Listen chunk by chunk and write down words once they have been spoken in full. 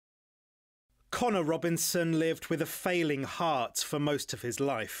Connor Robinson lived with a failing heart for most of his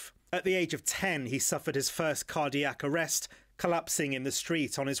life. At the age of 10, he suffered his first cardiac arrest, collapsing in the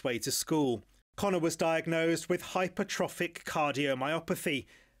street on his way to school. Connor was diagnosed with hypertrophic cardiomyopathy,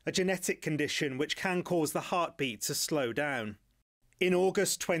 a genetic condition which can cause the heartbeat to slow down. In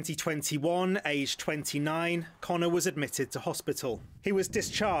August 2021, aged 29, Connor was admitted to hospital. He was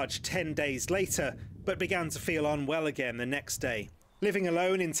discharged 10 days later, but began to feel unwell again the next day. Living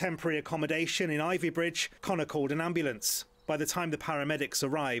alone in temporary accommodation in Ivybridge, Connor called an ambulance. By the time the paramedics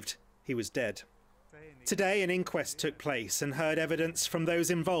arrived, he was dead. Today, an inquest took place and heard evidence from those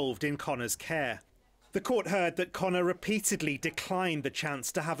involved in Connor's care. The court heard that Connor repeatedly declined the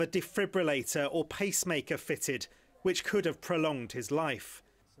chance to have a defibrillator or pacemaker fitted, which could have prolonged his life.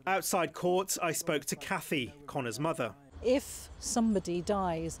 Outside court, I spoke to Kathy, Connor's mother. If somebody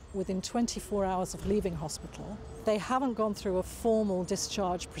dies within 24 hours of leaving hospital, they haven't gone through a formal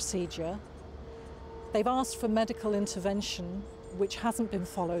discharge procedure, they've asked for medical intervention, which hasn't been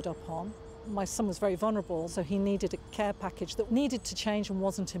followed up on. My son was very vulnerable, so he needed a care package that needed to change and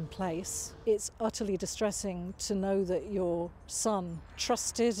wasn't in place. It's utterly distressing to know that your son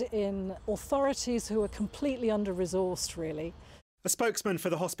trusted in authorities who are completely under-resourced, really. A spokesman for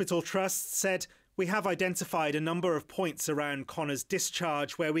the hospital trust said, "We have identified a number of points around Connor's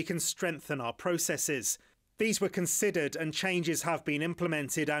discharge where we can strengthen our processes. These were considered and changes have been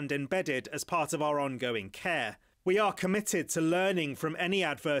implemented and embedded as part of our ongoing care. We are committed to learning from any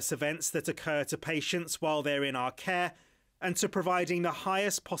adverse events that occur to patients while they're in our care and to providing the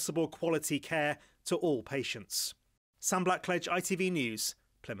highest possible quality care to all patients." Sam Blackledge, ITV News,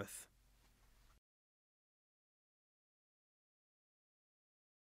 Plymouth.